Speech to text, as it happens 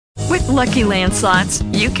Lucky Land Slots,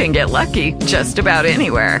 you can get lucky just about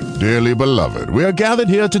anywhere. Dearly beloved, we are gathered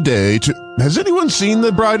here today to... Has anyone seen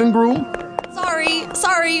the bride and groom?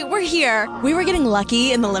 Sorry, we're here. We were getting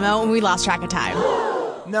lucky in the limo and we lost track of time.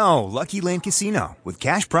 No, Lucky Land Casino, with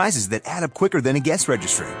cash prizes that add up quicker than a guest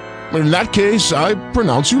registry. In that case, I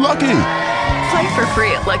pronounce you lucky. Play for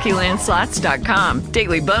free at LuckyLandSlots.com.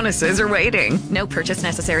 Daily bonuses are waiting. No purchase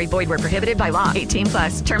necessary. Void where prohibited by law. 18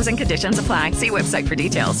 plus. Terms and conditions apply. See website for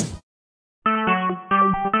details.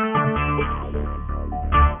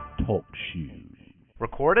 Talk shoes.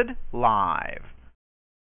 Recorded live.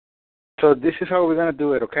 So this is how we're going to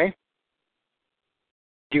do it, okay?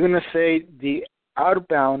 You're going to say the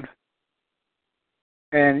outbound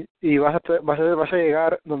y vas a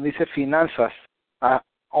llegar donde dice finanzas,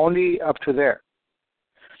 only up to there.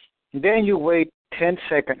 Then you wait 10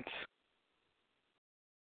 seconds.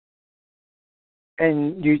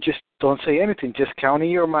 And you just don't say anything. Just count in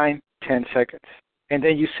your mind 10 seconds. And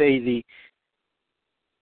then you say the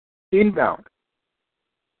inbound.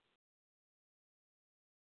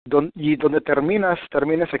 Y donde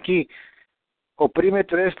terminas aquí. Oprime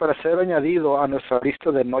 3 para ser añadido a nuestra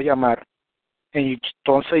lista de no llamar. And you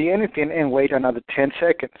don't say anything and wait another 10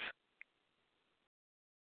 seconds.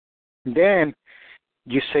 Then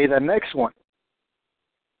you say the next one.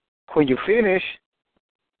 When you finish,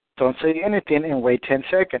 don't say anything and wait 10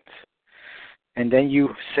 seconds. And then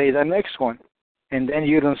you say the next one. And then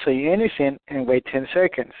you don't say anything and wait 10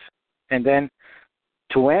 seconds. And then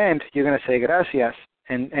to end, you're going to say gracias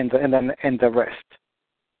and the rest.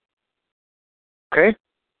 Okay?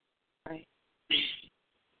 Right.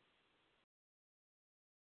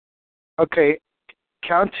 Okay.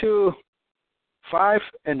 Count to 5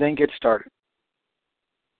 and then get started.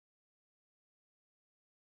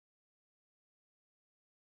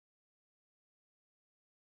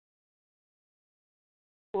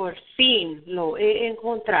 Por fin lo he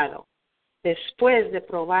encontrado, después de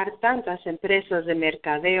probar tantas empresas de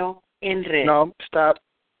mercadeo en red. No, stop.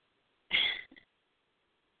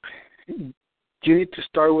 You need to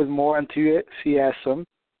start with more enthusiasm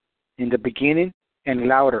in the beginning and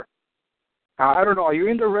louder. I don't know, are you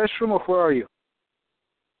in the restroom or where are you?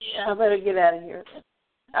 Yeah, I better get out of here.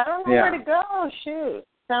 I don't know where to go. Shoot.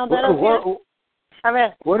 Sound better here?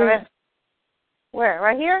 Where?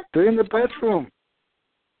 Right here? They're in the bedroom.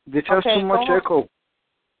 This has too much echo.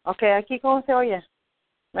 Okay, aquí cómo se oye.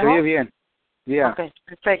 Se oye bien. Yeah. Okay,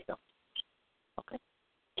 perfecto. Okay.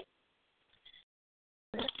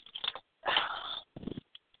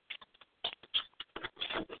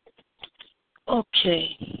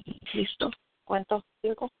 Okay, listo. ¿Cuánto?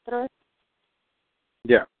 5, 3.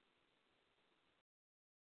 Yeah.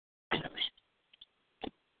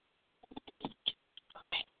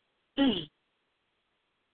 Okay.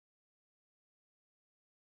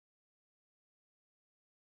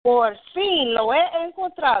 Por fin lo he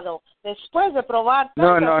encontrado después de probar.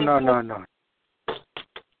 No.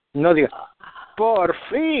 No diga. Por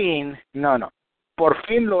fin. No. Por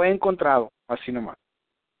fin lo he encontrado. Así nomás.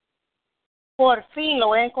 Por fin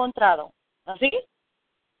lo he encontrado. ¿Así?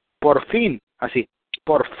 Por fin. Así.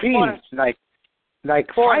 Por fin.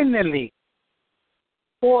 Like finally.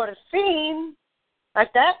 Por fin.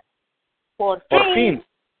 Like that? Por fin.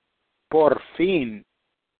 Por fin.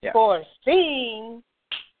 Yeah. Por fin.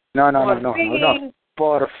 No.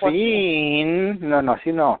 Por fin. No,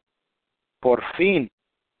 así no. Por fin.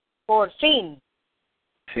 Por fin.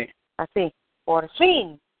 Sí. Así. Por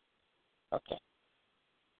fin. Okay.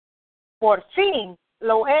 Por fin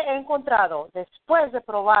lo he encontrado. Después de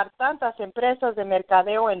probar tantas empresas de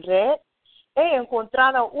mercadeo en red, he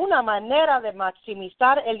encontrado una manera de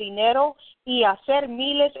maximizar el dinero y hacer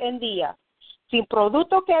miles en días. Sin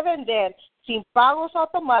producto que vender, sin pagos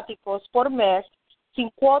automáticos por mes, sin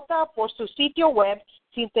cuota por su sitio web,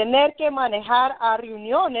 sin tener que manejar a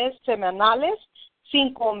reuniones semanales,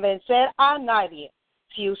 sin convencer a nadie.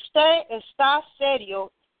 Si usted está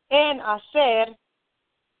serio en hacer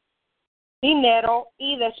dinero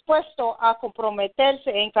y dispuesto a comprometerse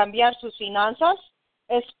en cambiar sus finanzas,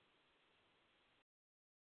 es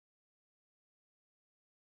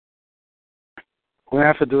we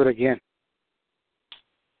have to do it again.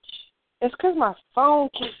 It's because my phone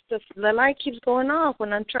the light keeps going off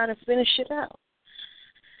when I'm trying to finish it out.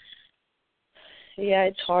 Yeah,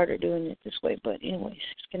 it's harder doing it this way, but anyways,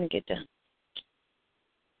 it's going to get done.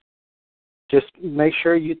 Just make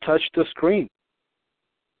sure you touch the screen.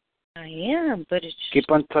 I am, but it's...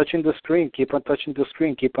 Keep on touching the screen. Keep on touching the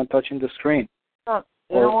screen. Keep on touching the screen. Oh,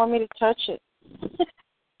 you don't want me to touch it.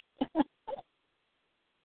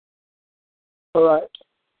 All right.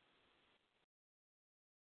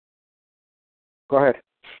 Go ahead.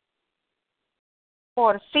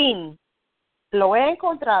 Por fin lo he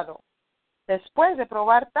encontrado. Después de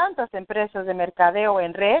probar tantas empresas de mercadeo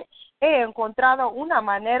en red, he encontrado una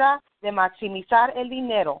manera de maximizar el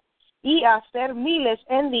dinero y hacer miles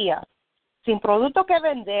en días, sin producto que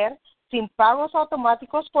vender, sin pagos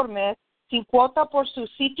automáticos por mes, sin cuota por su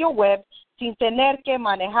sitio web, sin tener que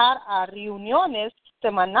manejar a reuniones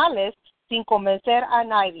semanales, sin convencer a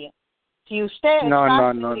nadie. Si usted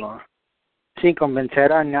No. Sin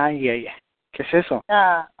convencer a nadie. ¿Qué es eso?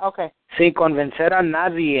 Okay. Sin convencer a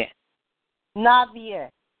nadie. Nadie.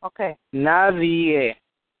 Okay. Nadie.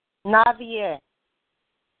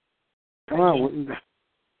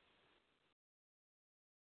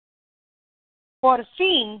 Por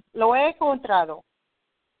fin lo he encontrado.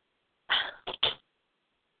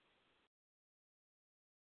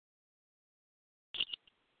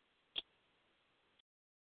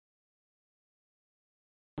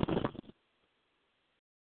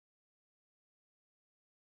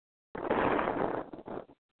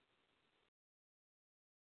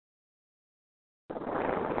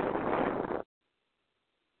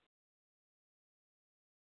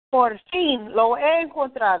 Por fin lo he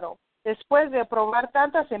encontrado, después de probar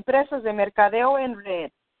tantas empresas de mercadeo en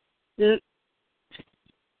red.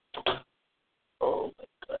 Oh my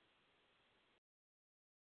God.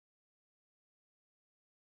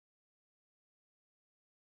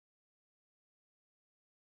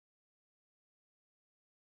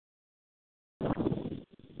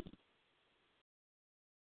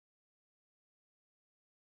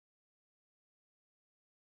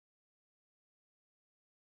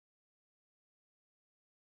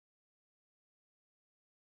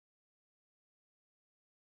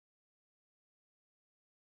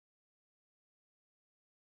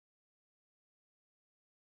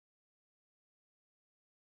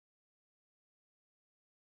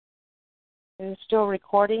 Is it still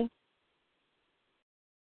recording?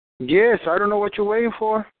 Yes, I don't know what you're waiting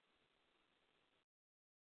for.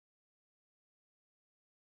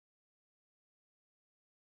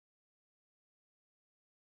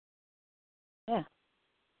 Yeah.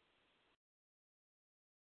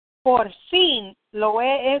 Por fin lo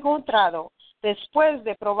he encontrado. Después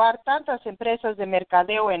de probar tantas empresas de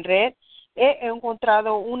mercadeo en red, he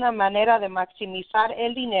encontrado una manera de maximizar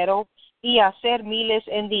el dinero y hacer miles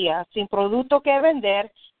en días, sin producto que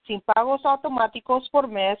vender, sin pagos automáticos por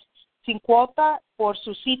mes, sin cuota por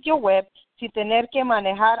su sitio web, sin tener que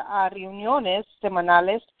manejar a reuniones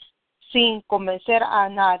semanales, sin convencer a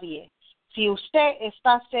nadie. Si usted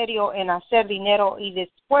está serio en hacer dinero y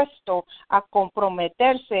dispuesto a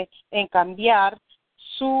comprometerse en cambiar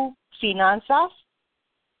sus finanzas,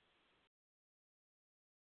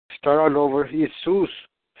 Start all over. Y sus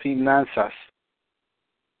finanzas.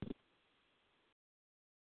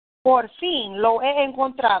 por fin lo he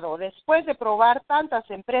encontrado. Después de probar tantas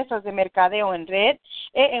empresas de mercadeo en red,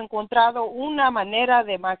 he encontrado una manera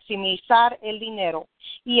de maximizar el dinero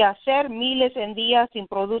y hacer miles en días sin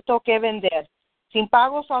producto que vender, sin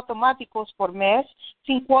pagos automáticos por mes,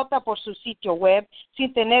 sin cuota por su sitio web,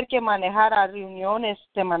 sin tener que manejar a reuniones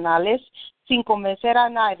semanales, sin convencer a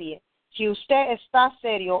nadie. Si usted está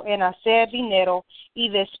serio en hacer dinero y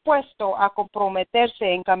dispuesto a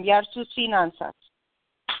comprometerse en cambiar sus finanzas.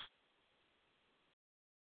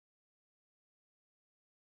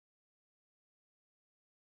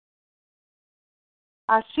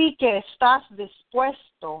 Así que estás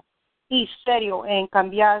dispuesto y serio en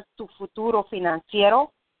cambiar tu futuro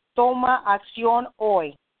financiero, toma acción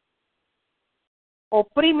hoy.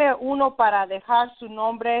 Oprime 1 para dejar su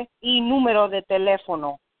nombre y número de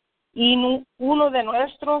teléfono. Y uno de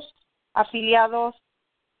nuestros afiliados.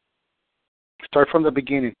 Start from the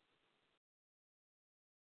beginning.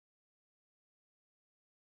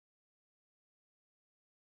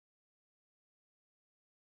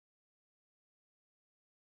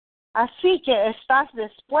 Así que estás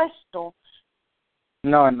dispuesto.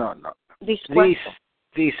 No. Dispuesto.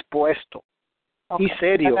 Dispuesto. Okay. Y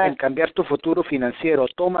serio en cambiar tu futuro financiero.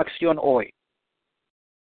 Toma acción hoy.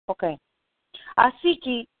 Okay. Así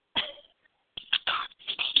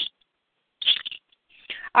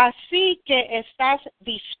que estás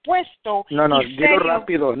dispuesto. No, y dilo serio.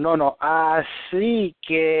 rápido. No. Así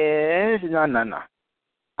que. No.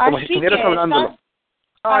 Como si Así estuvieras que hablándolo.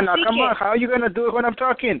 Así No, come que- on. How are you going to do it when I'm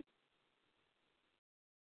talking?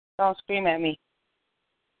 Don't scream at me.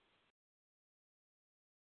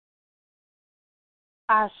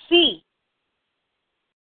 Así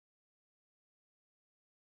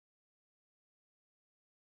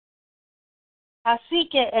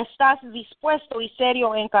que estás dispuesto y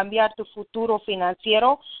serio en cambiar tu futuro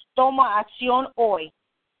financiero, toma acción hoy.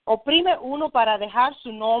 Oprime 1 para dejar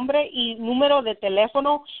su nombre y número de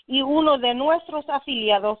teléfono y uno de nuestros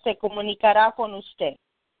afiliados se comunicará con usted.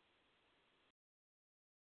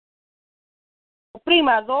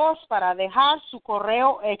 Oprima 2 para dejar su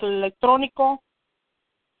correo electrónico.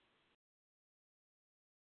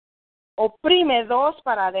 Oprime 2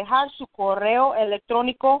 para dejar su correo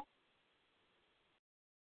electrónico.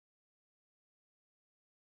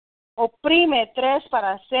 Oprime 3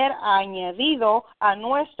 para ser añadido a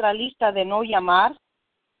nuestra lista de no llamar.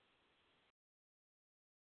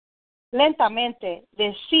 Lentamente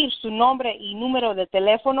decir su nombre y número de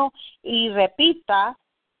teléfono y repita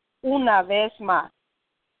una vez más.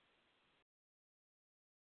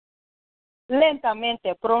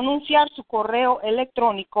 Lentamente pronunciar su correo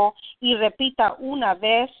electrónico y repita una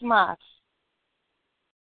vez más.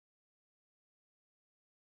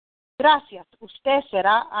 Gracias, usted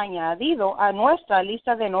será añadido a nuestra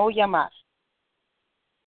lista de no llamar.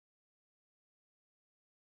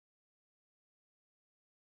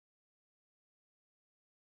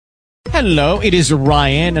 Hello, it is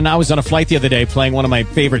Ryan, and I was on a flight the other day playing one of my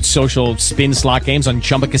favorite social spin slot games on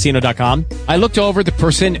ChumbaCasino.com. I looked over at the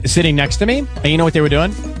person sitting next to me, and you know what they were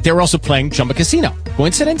doing? They were also playing Chumba Casino.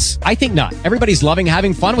 Coincidence? I think not. Everybody's loving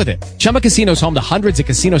having fun with it. Chumba Casino is home to hundreds of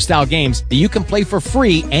casino-style games that you can play for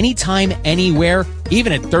free anytime, anywhere,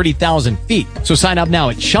 even at 30,000 feet. So sign up now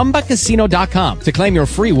at ChumbaCasino.com to claim your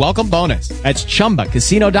free welcome bonus. That's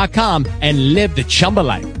ChumbaCasino.com and live the Chumba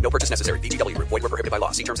life. No purchase necessary. VGW. Void where prohibited by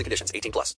law. See terms and conditions. 18+.